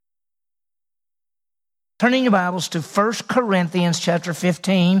Turn in your Bibles to 1 Corinthians chapter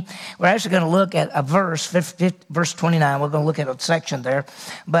 15. We're actually going to look at a verse 29. We're going to look at a section there.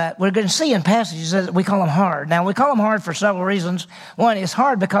 But we're going to see in passages that we call them hard. Now, we call them hard for several reasons. One, it's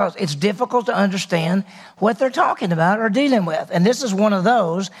hard because it's difficult to understand what they're talking about or dealing with. And this is one of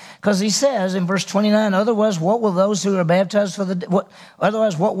those, because he says in verse 29, otherwise, what will those who are baptized for the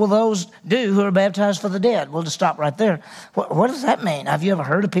otherwise, what will those do who are baptized for the dead? We'll just stop right there. What does that mean? Have you ever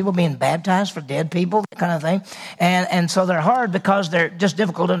heard of people being baptized for dead people? That kind of thing. And so they're hard because they're just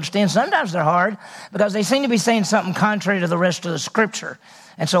difficult to understand. Sometimes they're hard because they seem to be saying something contrary to the rest of the Scripture.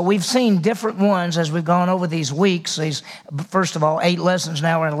 And so we've seen different ones as we've gone over these weeks. These, first of all, 8 lessons.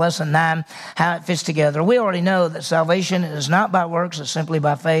 Now we're in lesson 9, how it fits together. We already know that salvation is not by works, it's simply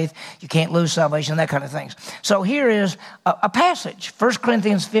by faith. You can't lose salvation, that kind of things. So here is a passage, 1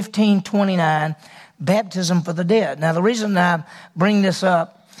 Corinthians 15:29, baptism for the dead. Now the reason I bring this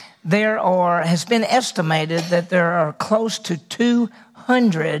up, has been estimated that there are close to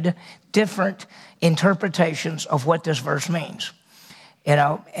 200 different interpretations of what this verse means. You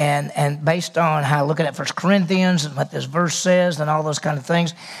know, and based on how looking at 1 Corinthians and what this verse says and all those kind of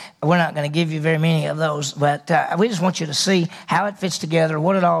things, we're not going to give you very many of those, but we just want you to see how it fits together,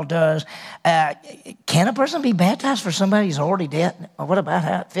 what it all does. Can a person be baptized for somebody who's already dead? Or what about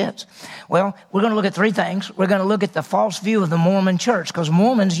how it fits? Well, we're going to look at 3 things. We're going to look at the false view of the Mormon church, because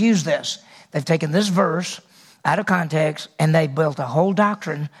Mormons use this. They've taken this verse out of context, and they built a whole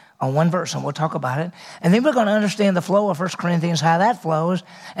doctrine on one verse, and we'll talk about it. And then we're going to understand the flow of 1 Corinthians, how that flows.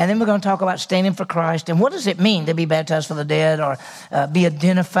 And then we're going to talk about standing for Christ and what does it mean to be baptized for the dead or be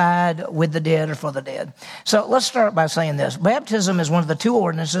identified with the dead or for the dead. So let's start by saying this. Baptism is one of the 2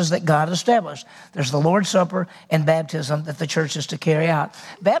 ordinances that God established. There's the Lord's Supper and baptism that the church is to carry out.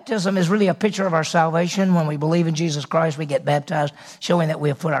 Baptism is really a picture of our salvation. When we believe in Jesus Christ, we get baptized, showing that we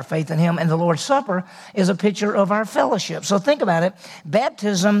have put our faith in Him. And the Lord's Supper is a picture of our fellowship. So think about it.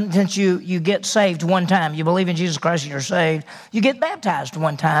 Baptism, since you get saved one time, you believe in Jesus Christ and you're saved, you get baptized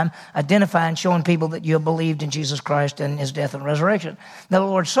one time, identifying, showing people that you have believed in Jesus Christ and His death and resurrection. Now, the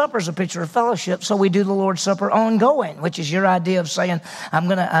Lord's Supper is a picture of fellowship, so we do the Lord's Supper ongoing, which is your idea of saying,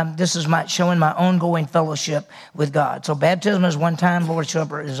 this is showing my ongoing fellowship with God. So baptism is one time, Lord's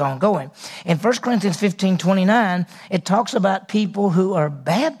Supper is ongoing. In 1 Corinthians 15:29, it talks about people who are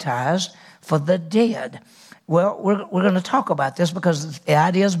baptized for the dead. Well, we're going to talk about this because the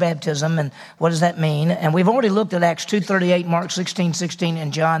idea is baptism, and what does that mean? And we've already looked at Acts 2:38, Mark 16:16,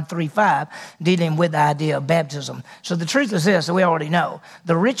 and John 3:5, dealing with the idea of baptism. So the truth is this, that we already know.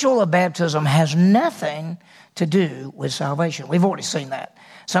 The ritual of baptism has nothing to do with salvation. We've already seen that.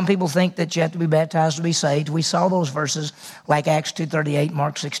 Some people think that you have to be baptized to be saved. We saw those verses like Acts 2:38,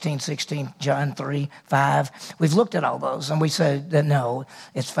 Mark 16:16, John 3:5. We've looked at all those, and we said that no,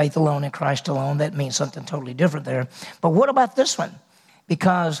 it's faith alone in Christ alone. That means something totally different there. But what about this one?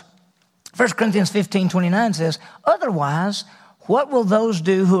 Because 1 Corinthians 15:29 says, otherwise, what will those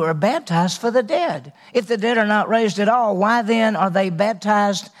do who are baptized for the dead? If the dead are not raised at all, why then are they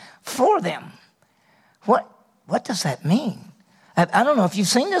baptized for them? What does that mean? I don't know if you've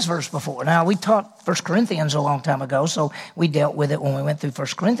seen this verse before. Now, we taught 1 Corinthians a long time ago, so we dealt with it when we went through 1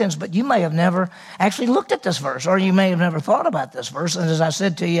 Corinthians, but you may have never actually looked at this verse, or you may have never thought about this verse. And as I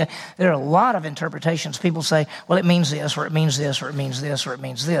said to you, there are a lot of interpretations. People say, well, it means this, or it means this, or it means this, or it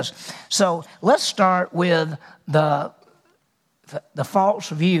means this. So let's start with the false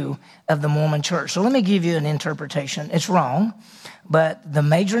view of the Mormon church. So let me give you an interpretation. It's wrong, but the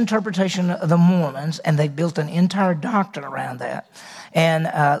major interpretation of the Mormons, and they built an entire doctrine around that. And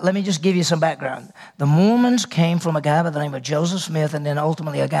let me just give you some background. The Mormons came from a guy by the name of Joseph Smith, and then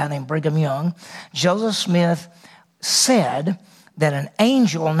ultimately a guy named Brigham Young. Joseph Smith said that an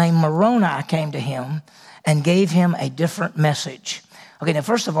angel named Moroni came to him and gave him a different message. Okay, now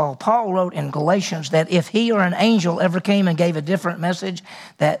first of all, Paul wrote in Galatians that if he or an angel ever came and gave a different message,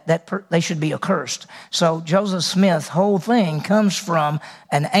 they should be accursed. So Joseph Smith's whole thing comes from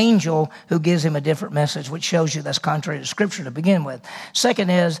an angel who gives him a different message, which shows you that's contrary to Scripture to begin with. Second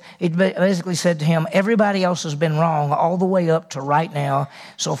is, it basically said to him, everybody else has been wrong all the way up to right now.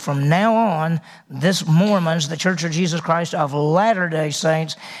 So from now on, this Mormons, the Church of Jesus Christ of Latter-day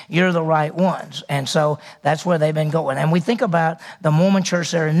Saints, you're the right ones. And so that's where they've been going. And we think about the Mormon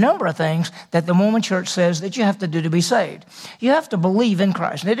church, there are a number of things that the Mormon church says that you have to do to be saved. You have to believe in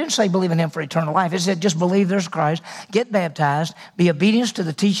Christ. And it didn't say believe in Him for eternal life. It said just believe there's Christ, get baptized, be obedient to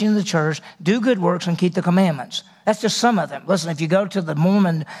the teaching of the church, do good works, and keep the commandments. That's just some of them. Listen, if you go to the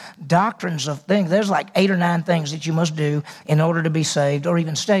Mormon doctrines of things, there's like 8 or 9 things that you must do in order to be saved or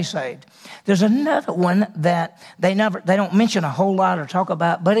even stay saved. There's another one that they don't mention a whole lot or talk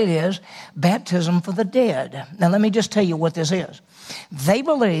about, but it is baptism for the dead. Now, let me just tell you what this is. They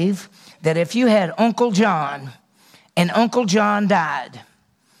believe that if you had Uncle John and Uncle John died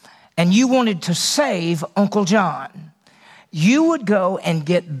and you wanted to save Uncle John, you would go and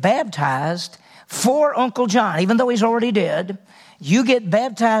get baptized for Uncle John. Even though he's already dead, you get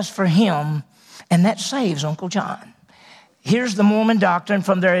baptized for him, and that saves Uncle John. Here's the Mormon doctrine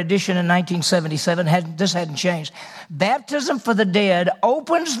from their edition in 1977. This hadn't changed. Baptism for the dead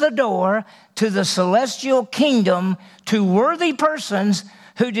opens the door to the celestial kingdom to worthy persons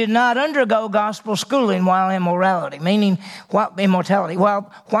who did not undergo gospel schooling while immortality, meaning immortality.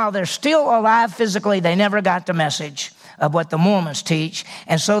 While they're still alive physically, they never got the message of what the Mormons teach,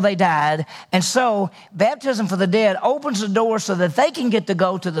 and so they died. And so baptism for the dead opens the door so that they can get to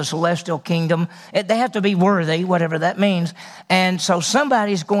go to the celestial kingdom. They have to be worthy, whatever that means. And so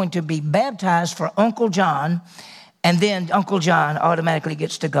somebody's going to be baptized for Uncle John, and then Uncle John automatically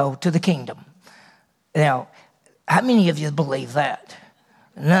gets to go to the kingdom. Now, how many of you believe that?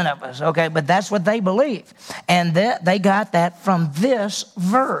 None of us, okay? But that's what they believe. And they got that from this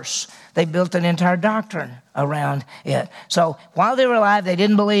verse. They built an entire doctrine around it. So while they were alive, they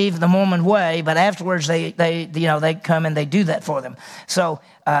didn't believe the Mormon way, but afterwards they come and they do that for them. So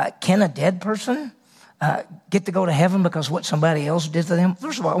can a dead person get to go to heaven because what somebody else did to them?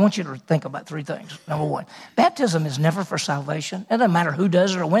 First of all, I want you to think about 3 things. Number 1, baptism is never for salvation. It doesn't matter who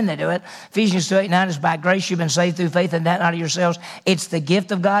does it or when they do it. Ephesians 2:8-9 is by grace you've been saved through faith, and that not of yourselves. It's the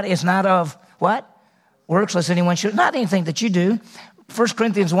gift of God. It's not of what? Works, lest anyone should. Not anything that you do. 1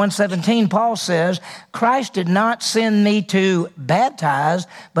 Corinthians 1:17, Paul says, Christ did not send me to baptize,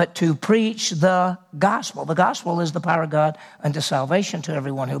 but to preach the gospel. The gospel is the power of God unto salvation to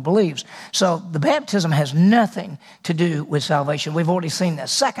everyone who believes. So the baptism has nothing to do with salvation. We've already seen this.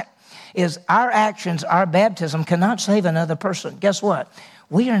 Second is our actions, our baptism cannot save another person. Guess what?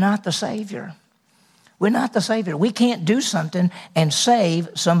 We are not the Savior. We're not the Savior. We can't do something and save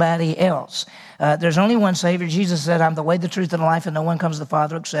somebody else. There's only one Savior. Jesus said, I'm the way, the truth, and the life, and no one comes to the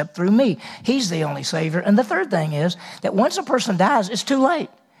Father except through me. He's the only Savior. And the third thing is that once a person dies, it's too late.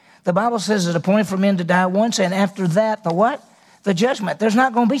 The Bible says it's appointed for men to die once, and after that, the what? The judgment. There's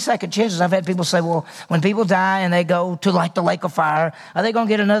not going to be second chances. I've had people say, well, when people die and they go to like the lake of fire, are they going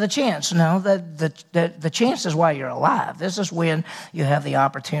to get another chance? No, the chance is while you're alive. This is when you have the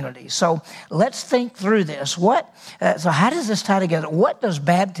opportunity. So let's think through this. So how does this tie together? What does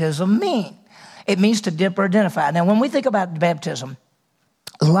baptism mean? It means to dip or identify. Now, when we think about baptism,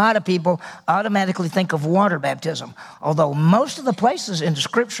 a lot of people automatically think of water baptism, although most of the places in the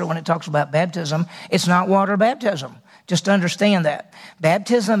Scripture when it talks about baptism, it's not water baptism. Just understand that.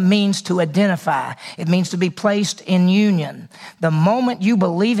 Baptism means to identify. It means to be placed in union. The moment you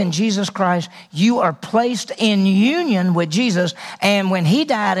believe in Jesus Christ, you are placed in union with Jesus. And when he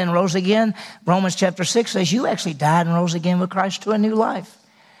died and rose again, Romans chapter 6 says you actually died and rose again with Christ to a new life.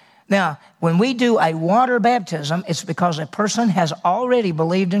 Now, when we do a water baptism, it's because a person has already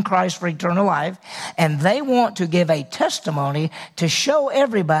believed in Christ for eternal life, and they want to give a testimony to show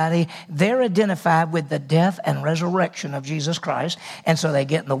everybody they're identified with the death and resurrection of Jesus Christ. And so they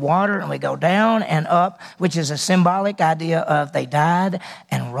get in the water, and we go down and up, which is a symbolic idea of they died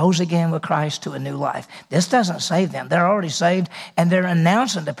and rose again with Christ to a new life. This doesn't save them. They're already saved, and they're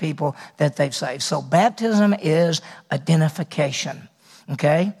announcing to people that they've saved. So baptism is identification,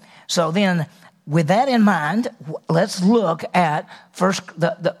 okay? So then, with that in mind, let's look at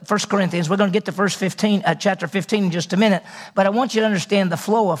First Corinthians. We're going to get to chapter 15 in just a minute, but I want you to understand the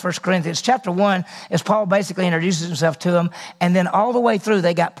flow of 1 Corinthians. Chapter 1 is Paul basically introduces himself to them, and then all the way through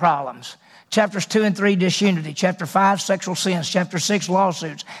they got problems. Chapters 2 and 3, disunity. Chapter 5, sexual sins. Chapter 6,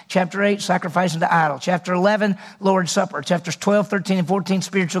 lawsuits. Chapter 8, sacrificing to idol. Chapter 11, Lord's Supper. Chapters 12, 13, and 14,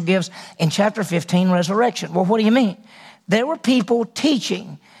 spiritual gifts. And chapter 15, resurrection. Well, what do you mean? There were people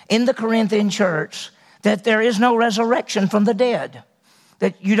teaching in the Corinthian church that there is no resurrection from the dead,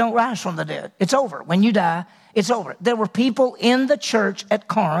 that you don't rise from the dead. It's over. When you die, it's over. There were people in the church at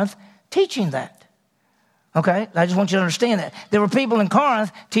Corinth teaching that. Okay? I just want you to understand that. There were people in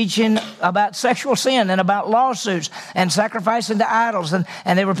Corinth teaching about sexual sin and about lawsuits and sacrificing to idols. And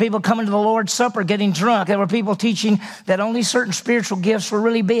there were people coming to the Lord's Supper getting drunk. There were people teaching that only certain spiritual gifts were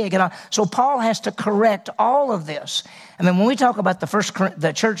really big. And so Paul has to correct all of this. I mean, when we talk about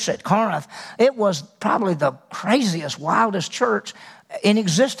the church at Corinth, it was probably the craziest, wildest church in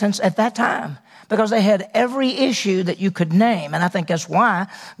existence at that time. Because they had every issue that you could name. And I think that's why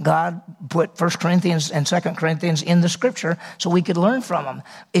God put 1 Corinthians and 2 Corinthians in the scripture so we could learn from them.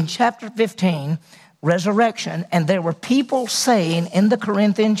 In chapter 15, resurrection, and there were people saying in the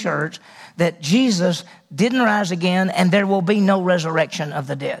Corinthian church that Jesus didn't rise again and there will be no resurrection of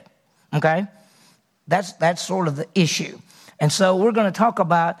the dead. Okay? That's sort of the issue. And so we're going to talk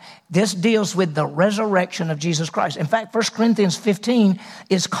about, this deals with the resurrection of Jesus Christ. In fact, 1 Corinthians 15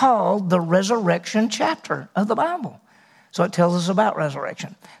 is called the resurrection chapter of the Bible. So it tells us about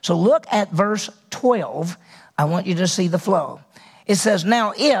resurrection. So look at verse 12. I want you to see the flow. It says,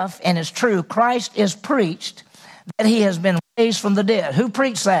 now if, and it's true, Christ is preached that he has been raised from the dead. Who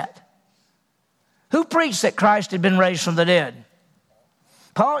preached that? Who preached that Christ had been raised from the dead?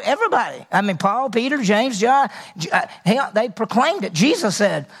 Paul, everybody. I mean, Paul, Peter, James, John, they proclaimed it. Jesus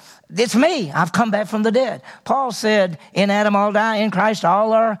said, it's me. I've come back from the dead. Paul said, in Adam all die, in Christ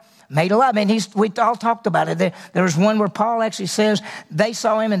all are made alive. I mean, we all talked about it. There was one where Paul actually says, they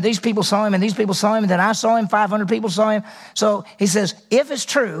saw him, and these people saw him, and these people saw him, and then I saw him, 500 people saw him. So he says, if it's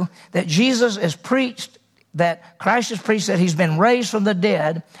true that Jesus is preached, that Christ is preached, that he's been raised from the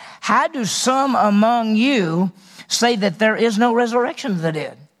dead, how do some among you say that there is no resurrection of the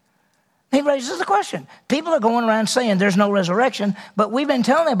dead? He raises the question. People are going around saying there's no resurrection, but we've been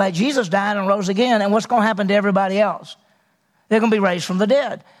telling them about Jesus died and rose again, and what's going to happen to everybody else? They're going to be raised from the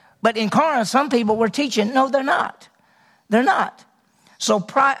dead. But in Corinth, some people were teaching, no, they're not. They're not. So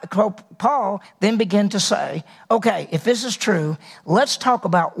Paul then began to say, okay, if this is true, let's talk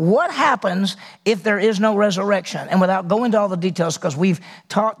about what happens if there is no resurrection. And without going into all the details, because we've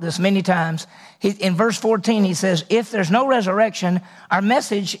taught this many times, in verse 14, he says, if there's no resurrection, our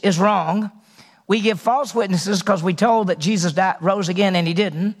message is wrong. We give false witnesses because we told that Jesus rose again and he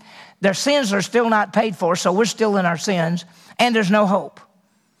didn't. Their sins are still not paid for, so we're still in our sins, and there's no hope.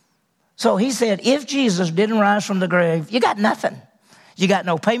 So he said, if Jesus didn't rise from the grave, you got nothing. You got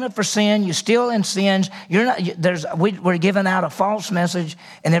no payment for sin. You're still in sins. We're giving out a false message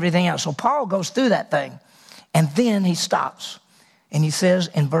and everything else. So Paul goes through that thing, and then he stops, and he says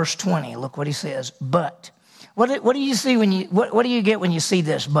in verse 20, look what he says. But what do you see what do you get when you see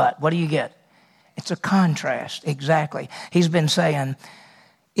this? But what do you get? It's a contrast. Exactly. He's been saying,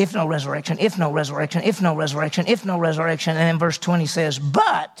 if no resurrection, if no resurrection, if no resurrection, if no resurrection, and then verse 20 says,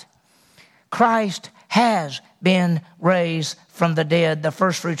 but Christ has been raised from the dead, the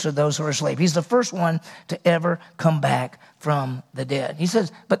first fruits of those who are asleep. He's the first one to ever come back from the dead. He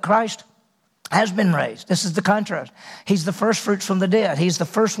says, but Christ has been raised. This is the contrast. He's the first fruits from the dead. He's the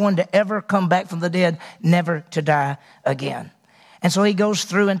first one to ever come back from the dead, never to die again. And so he goes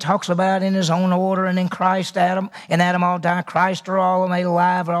through and talks about in his own order, and in Christ, Adam all die. Christ are all made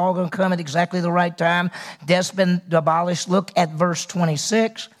alive, are all going to come at exactly the right time. Death's been abolished. Look at verse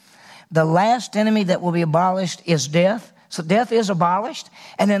 26. The last enemy that will be abolished is death. So death is abolished.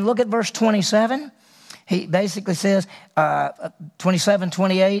 And then look at verse 27. He basically says, 27,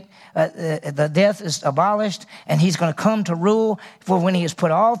 28, the death is abolished, and he's going to come to rule. For when he has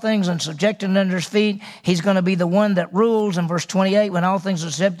put all things and subjected under his feet, he's going to be the one that rules. In verse 28, when all things are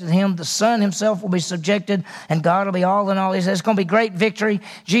subjected to him, the Son himself will be subjected, and God will be all in all. He says it's going to be great victory.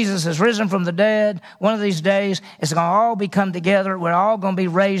 Jesus has risen from the dead. One of these days, it's going to all be come together. We're all going to be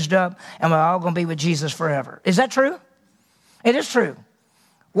raised up, and we're all going to be with Jesus forever. Is that true? It is true.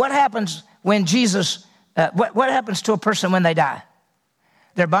 What happens when Jesus... What happens to a person when they die?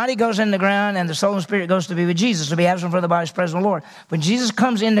 Their body goes in the ground, and the soul and spirit goes to be with Jesus, to be absent from the body, present with the Lord. When Jesus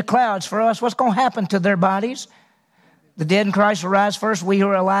comes in the clouds for us, what's going to happen to their bodies? The dead in Christ will rise first. We who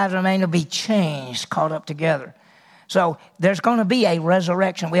are alive and remain will be changed, caught up together. So there's going to be a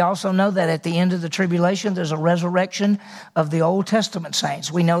resurrection. We also know that at the end of the tribulation, there's a resurrection of the Old Testament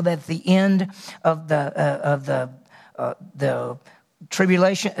saints. We know that at the end of the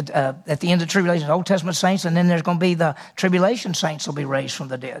tribulation, at the end of the tribulation, Old Testament saints, and then there's going to be the tribulation saints will be raised from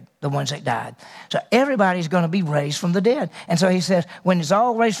the dead, the ones that died. So everybody's going to be raised from the dead. And so he says, when it's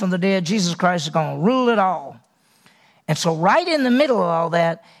all raised from the dead, Jesus Christ is going to rule it all. And so right in the middle of all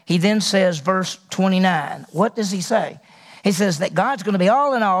that, he then says, verse 29, what does he say? He says that God's going to be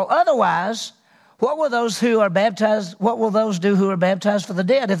all in all. Otherwise, what will those who are baptized, what will those do who are baptized for the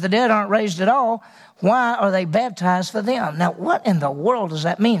dead? If the dead aren't raised at all, why are they baptized for them? Now, what in the world does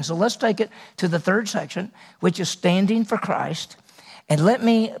that mean? So let's take it to the third section, which is standing for Christ. And let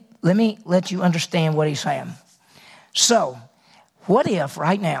me let you understand what he's saying. So, what if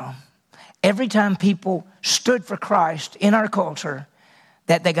right now, every time people stood for Christ in our culture,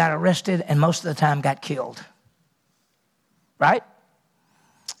 that they got arrested and most of the time got killed? Right?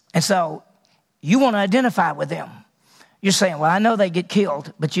 And so, you want to identify with them. You're saying, well, I know they get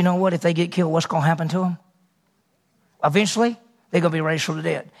killed, but you know what? If they get killed, what's going to happen to them? Eventually, they're going to be raised from the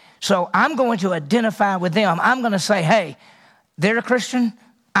dead. So I'm going to identify with them. I'm going to say, hey, they're a Christian,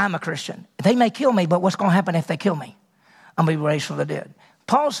 I'm a Christian. They may kill me, but what's going to happen if they kill me? I'm going to be raised from the dead.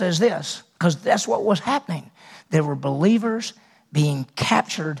 Paul says this, because that's what was happening. There were believers being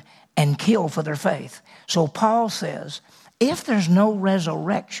captured and killed for their faith. So Paul says, if there's no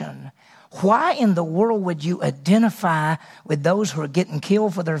resurrection, why in the world would you identify with those who are getting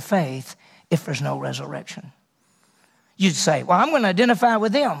killed for their faith if there's no resurrection? You'd say, well, I'm going to identify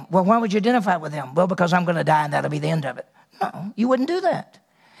with them. Well, why would you identify with them? Well, because I'm going to die and that'll be the end of it. No, you wouldn't do that.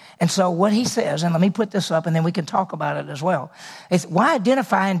 And so what he says, and let me put this up and then we can talk about it as well, is why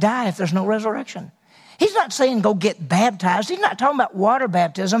identify and die if there's no resurrection? He's not saying go get baptized. He's not talking about water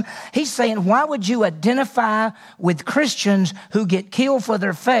baptism. He's saying, why would you identify with Christians who get killed for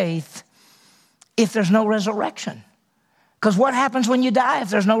their faith if there's no resurrection? Because what happens when you die if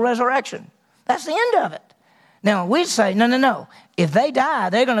there's no resurrection? That's the end of it. Now, we'd say, no. If they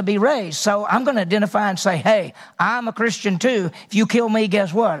die, they're going to be raised. So I'm going to identify and say, hey, I'm a Christian too. If you kill me,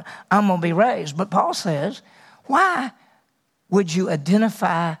 guess what? I'm going to be raised. But Paul says, why would you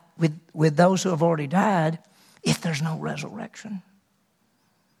identify with those who have already died if there's no resurrection?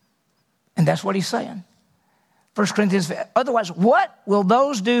 And that's what he's saying. 1 Corinthians, otherwise, what will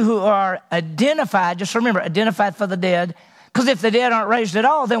those do who are identified? Just remember, identified for the dead. Because if the dead aren't raised at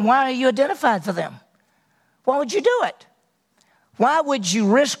all, then why are you identified for them? Why would you do it? Why would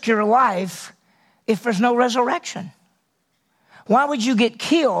you risk your life if there's no resurrection? Why would you get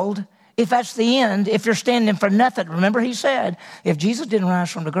killed if that's the end, if you're standing for nothing? Remember he said, if Jesus didn't rise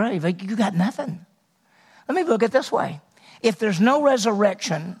from the grave, you got nothing. Let me look at it this way. If there's no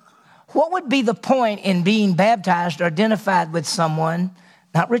resurrection, what would be the point in being baptized or identified with someone,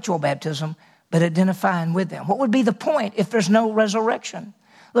 not ritual baptism, but identifying with them? What would be the point if there's no resurrection?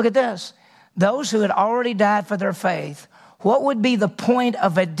 Look at this. Those who had already died for their faith, what would be the point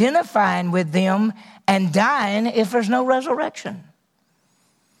of identifying with them and dying if there's no resurrection?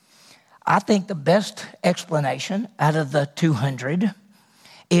 I think the best explanation out of the 200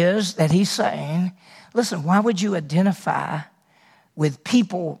 is that he's saying, listen, why would you identify with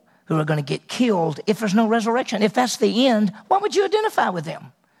people who are going to get killed if there's no resurrection? If that's the end, why would you identify with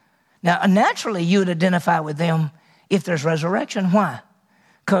them? Now, naturally, you would identify with them if there's resurrection. Why?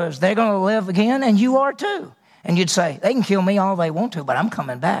 Because they're going to live again, and you are too. And you'd say, they can kill me all they want to, but I'm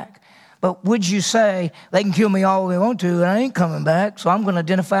coming back. But would you say, they can kill me all they want to, and I ain't coming back, so I'm going to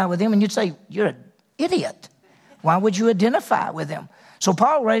identify with them? And you'd say, you're an idiot. Why would you identify with them? So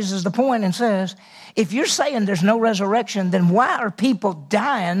Paul raises the point and says, if you're saying there's no resurrection, then why are people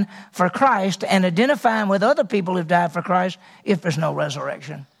dying for Christ and identifying with other people who've died for Christ if there's no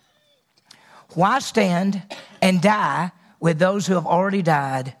resurrection? Why stand and die with those who have already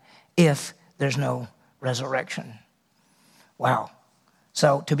died if there's no resurrection? Wow.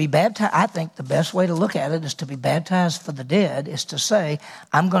 So to be baptized, I think the best way to look at it is to be baptized for the dead is to say,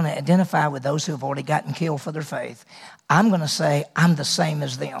 I'm going to identify with those who have already gotten killed for their faith. I'm going to say, I'm the same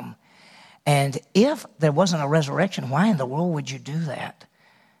as them. And if there wasn't a resurrection, why in the world would you do that?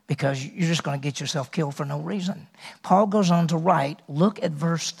 Because you're just going to get yourself killed for no reason. Paul goes on to write, look at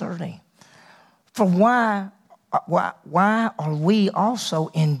verse 30. For why are we also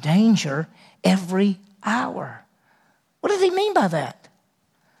in danger every hour? What does he mean by that?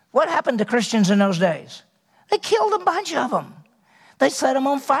 What happened to Christians in those days? They killed a bunch of them. They set them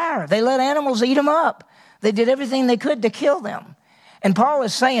on fire. They let animals eat them up. They did everything they could to kill them. And Paul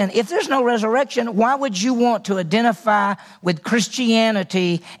is saying, if there's no resurrection, why would you want to identify with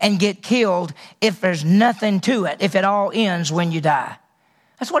Christianity and get killed if there's nothing to it, if it all ends when you die?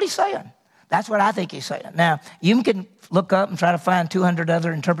 That's what he's saying. That's what I think he's saying. Now, you can look up and try to find 200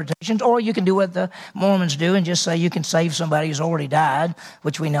 other interpretations, or you can do what the Mormons do and just say you can save somebody who's already died,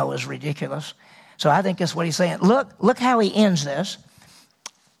 which we know is ridiculous. So I think that's what he's saying. Look how he ends this.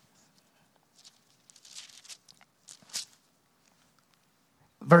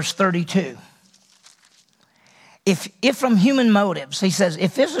 Verse 32. If from human motives, he says,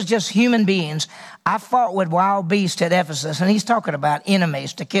 if this was just human beings, I fought with wild beasts at Ephesus, and he's talking about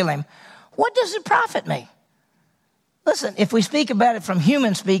enemies to kill him. What does it profit me? Listen, if we speak about it from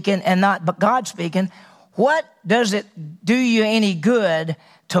human speaking and not but God speaking, what does it do you any good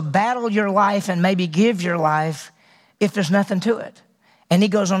to battle your life and maybe give your life if there's nothing to it? And he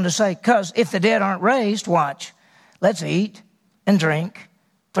goes on to say, because if the dead aren't raised, watch, let's eat and drink,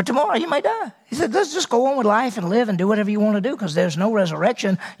 for tomorrow you may die. He said, let's just go on with life and live and do whatever you want to do because there's no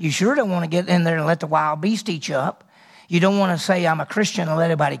resurrection. You sure don't want to get in there and let the wild beast eat you up. You don't want to say, I'm a Christian and let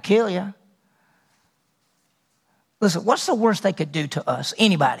everybody kill you. Listen, what's the worst they could do to us?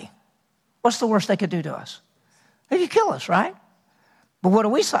 Anybody? What's the worst they could do to us? They could kill us, right? But what do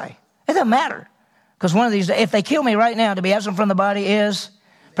we say? It doesn't matter. Because one of these, if they kill me right now, to be absent from the body is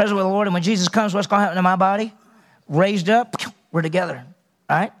present with the Lord. And when Jesus comes, what's going to happen to my body? Raised up, we're together,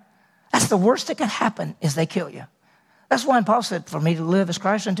 right? That's the worst that can happen is they kill you. That's why Paul said, for me to live is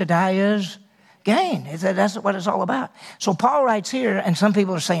Christ and to die is gain. That's what it's all about. So Paul writes here, and some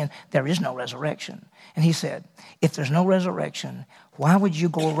people are saying, there is no resurrection. And he said, if there's no resurrection, why would you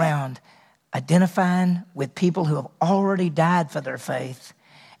go around identifying with people who have already died for their faith,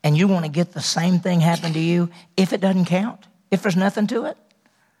 and you want to get the same thing happen to you if it doesn't count, if there's nothing to it?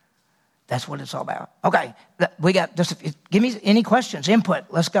 That's what it's all about. Okay, we got just, give me any questions, input.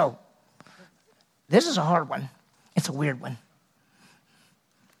 Let's go. This is a hard one. It's a weird one.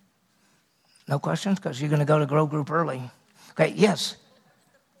 No questions? Because you're going to go to Grow Group early. Okay, yes.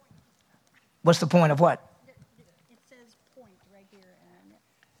 What's the point of what? It says point right here.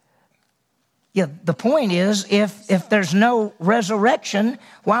 Yeah, the point is, if there's no resurrection,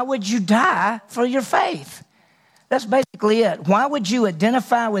 why would you die for your faith? That's basically it. Why would you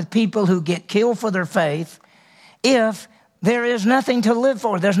identify with people who get killed for their faith if there is nothing to live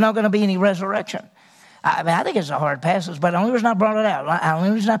for? There's not going to be any resurrection. I think it's a hard passage, but the only reason I brought it out, the only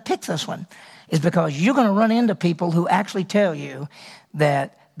reason I picked this one is because you're going to run into people who actually tell you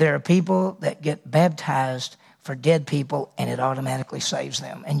that there are people that get baptized for dead people and it automatically saves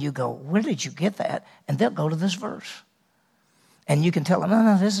them. And you go, where did you get that? And they'll go to this verse. And you can tell them,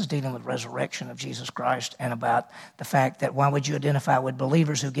 no, this is dealing with resurrection of Jesus Christ and about the fact that why would you identify with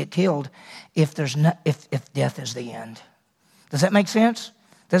believers who get killed if death is the end? Does that make sense?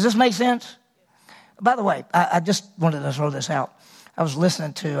 Does this make sense? By the way, I just wanted to throw this out. I was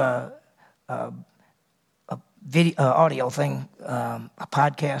listening to a video, audio thing, a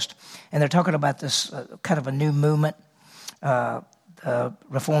podcast, and they're talking about this kind of a new movement,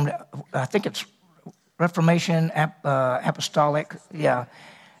 Reformed. I think it's Reformation, Apostolic, yeah.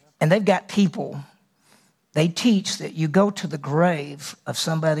 And they've got people. They teach that you go to the grave of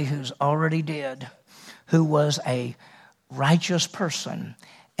somebody who's already dead, who was a righteous person,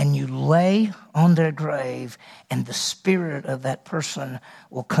 and you lay on their grave, and the spirit of that person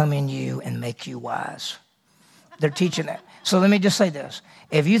will come in you and make you wise. They're teaching that. So let me just say this.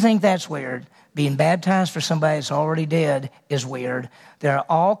 If you think that's weird, being baptized for somebody that's already dead is weird. There are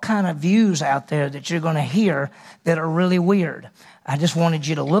all kind of views out there that you're going to hear that are really weird. I just wanted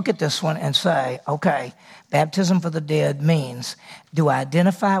you to look at this one and say, okay, baptism for the dead means, do I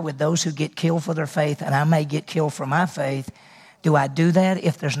identify with those who get killed for their faith, and I may get killed for my faith? Do I do that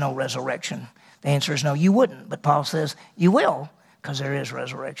if there's no resurrection? The answer is no, you wouldn't. But Paul says you will because there is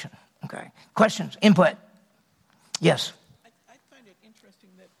resurrection. Okay. Questions? Input? Yes. I find it interesting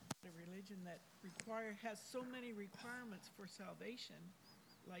that a religion that has so many requirements for salvation,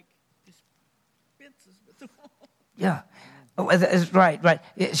 like dispenses with them all. Yeah. Right.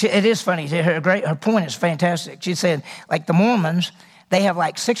 It is funny. Her point is fantastic. She said, like the Mormons, they have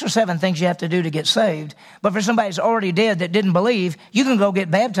like 6 or 7 things you have to do to get saved. But for somebody who's already dead that didn't believe, you can go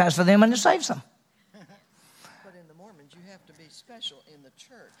get baptized for them and it saves them. But in the Mormons, you have to be special in the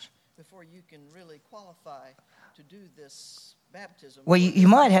church before you can really qualify to do this baptism. Well, you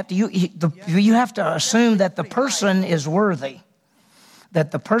might have to. You have to assume that the person is worthy,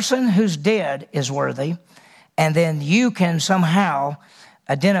 that the person who's dead is worthy, and then you can somehow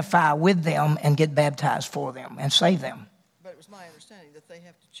identify with them and get baptized for them and save them. But it was my understanding that they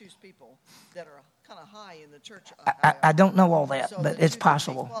have to choose people that are kind of high in the church. I don't know all that, so but that it's you can be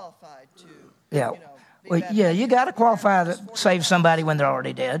possible. Qualified to, Yeah. be Well, yeah, you got to qualify to 40 save somebody when they're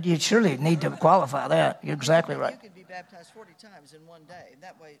already dead. You surely need to qualify that. You're exactly right. You could be baptized 40 times in one day. And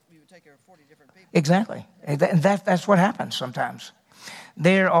that way, you would take care of 40 different people. Exactly. And that's what happens sometimes.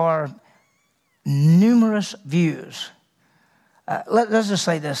 There are numerous views. Let's just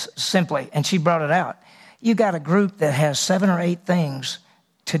say this simply, and she brought it out. You got a group that has 7 or 8 things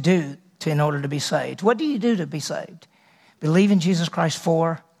to do in order to be saved. What do you do to be saved? Believe in Jesus Christ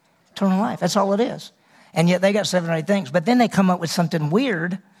for eternal life. That's all it is. And yet they got 7 or 8 things. But then they come up with something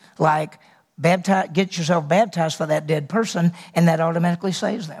weird like get yourself baptized for that dead person, and that automatically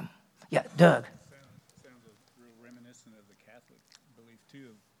saves them. Yeah, Doug. Sounds real reminiscent of the Catholic belief,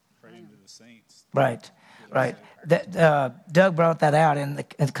 too, of praying to the saints. Right. Doug brought that out. In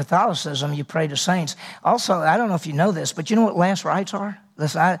Catholicism, you pray to saints. Also, I don't know if you know this, but you know what last rites are?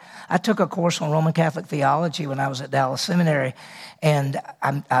 Listen, I took a course on Roman Catholic theology when I was at Dallas Seminary, and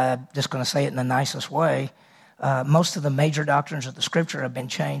I'm just going to say it in the nicest way. Most of the major doctrines of the Scripture have been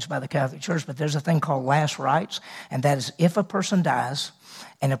changed by the Catholic Church, but there's a thing called last rites, and that is if a person dies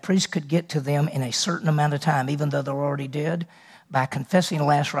and a priest could get to them in a certain amount of time, even though they're already dead, by confessing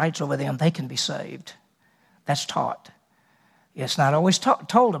last rites over them, they can be saved. That's taught. It's not always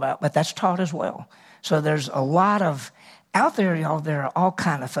told about, but that's taught as well. So there's a lot of, out there, y'all, there are all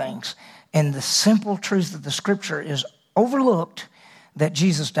kind of things. And the simple truth of the Scripture is overlooked, that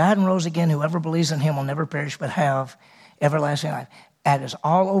Jesus died and rose again. Whoever believes in him will never perish but have everlasting life. That is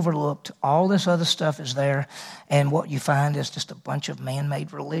all overlooked. All this other stuff is there. And what you find is just a bunch of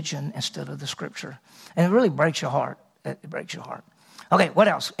man-made religion instead of the Scripture. And it really breaks your heart. It breaks your heart. Okay, what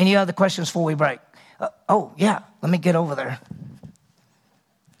else? Any other questions before we break? Yeah, let me get over there.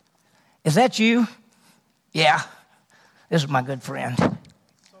 Is that you? Yeah. This is my good friend. So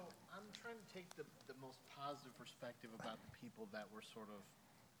I'm trying to take the most positive perspective about the people that were sort of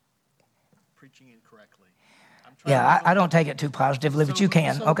preaching incorrectly. I don't take it too positively, but you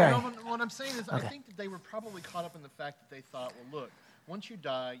can. Okay. What I'm saying is, Okay. I think that they were probably caught up in the fact that they thought, well, look, once you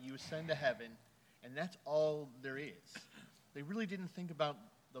die, you ascend to heaven, and that's all there is. They really didn't think about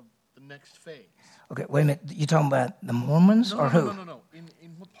the next phase. Okay, wait a minute. You talking about the Mormons or who? No.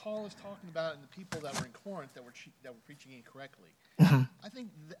 In what Paul is talking about, and the people that were in Corinth that were preaching incorrectly, Mm-hmm. I think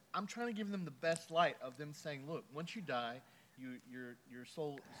I'm trying to give them the best light of them saying, look, once you die, your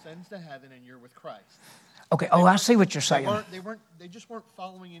soul ascends to heaven, and you're with Christ. Okay. I see what you're saying. They just weren't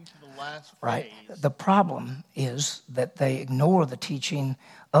following into the last phase. Right. The problem is that they ignore the teaching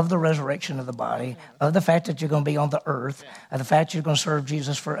of the resurrection of the body, of the fact that you're going to be on the earth, of the fact you're going to serve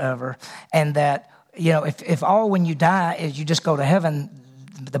Jesus forever, and that, if all when you die is you just go to heaven,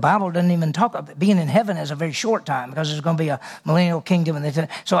 the Bible doesn't even talk about being in heaven as a very short time, because there's going to be a millennial kingdom.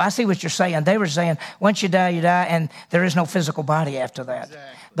 So I see what you're saying. They were saying, once you die, and there is no physical body after that.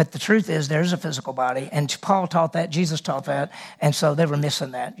 Exactly. But the truth is there is a physical body, and Paul taught that, Jesus taught that, and so they were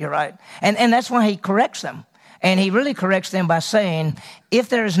missing that. You're right. And that's why he corrects them. And he really corrects them by saying, if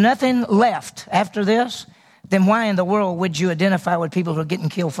there is nothing left after this, then why in the world would you identify with people who are getting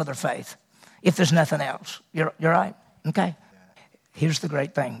killed for their faith if there's nothing else? You're right. Okay. Here's the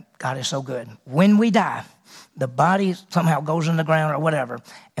great thing. God is so good. When we die, the body somehow goes in the ground or whatever,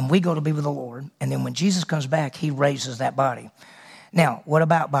 and we go to be with the Lord. And then when Jesus comes back, he raises that body. Now, what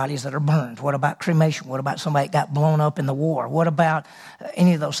about bodies that are burned? What about cremation? What about somebody that got blown up in the war? What about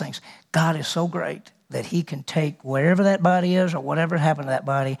any of those things? God is so great that he can take wherever that body is or whatever happened to that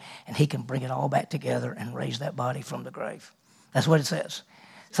body, and he can bring it all back together and raise that body from the grave. That's what it says.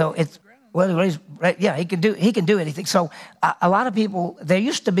 So it's, he can do anything. So a lot of people, there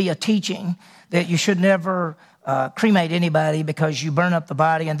used to be a teaching that you should never cremate anybody because you burn up the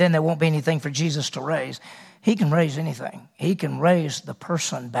body and then there won't be anything for Jesus to raise. He can raise anything. He can raise the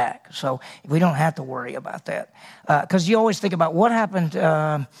person back. So we don't have to worry about that. Because you always think about what happened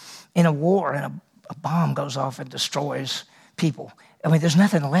in a war, and a bomb goes off and destroys people. I mean, there's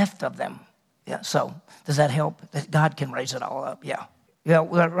nothing left of them. Yeah. So does that help? That God can raise it all up. Yeah. Yeah.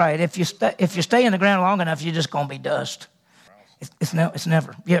 Well, right. If you stay in the ground long enough, you're just going to be dust. It's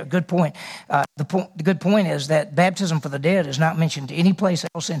never. Yeah. Good point. The good point is that baptism for the dead is not mentioned any place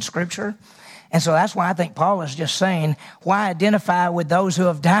else in Scripture. And so that's why I think Paul is just saying, why identify with those who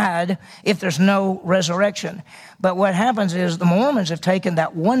have died if there's no resurrection? But what happens is the Mormons have taken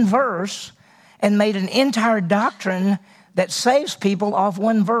that one verse and made an entire doctrine that saves people off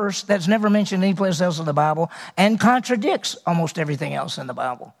one verse that's never mentioned anyplace else in the Bible and contradicts almost everything else in the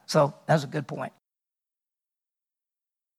Bible. So that's a good point.